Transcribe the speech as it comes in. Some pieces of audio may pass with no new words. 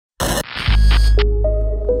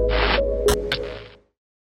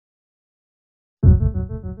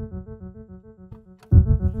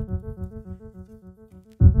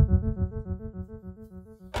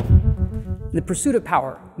In the pursuit of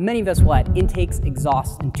power, many of us will add intakes,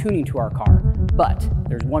 exhausts, and tuning to our car, but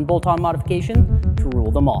there's one bolt-on modification to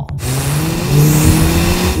rule them all.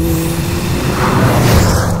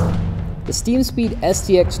 The SteamSpeed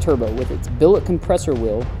STX Turbo with its billet compressor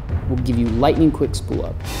wheel will give you lightning quick spool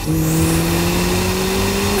up.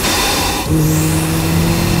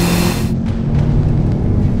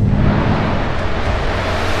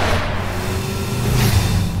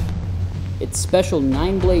 Its special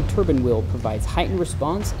 9-blade turbine wheel provides heightened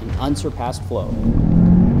response and unsurpassed flow.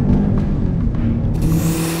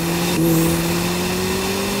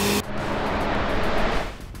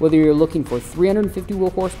 Whether you're looking for 350 wheel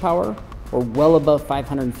horsepower or well above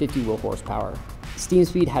 550 wheel horsepower,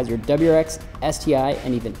 SteamSpeed has your WRX, STI,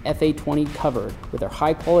 and even FA20 covered with their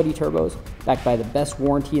high-quality turbos backed by the best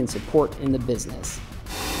warranty and support in the business.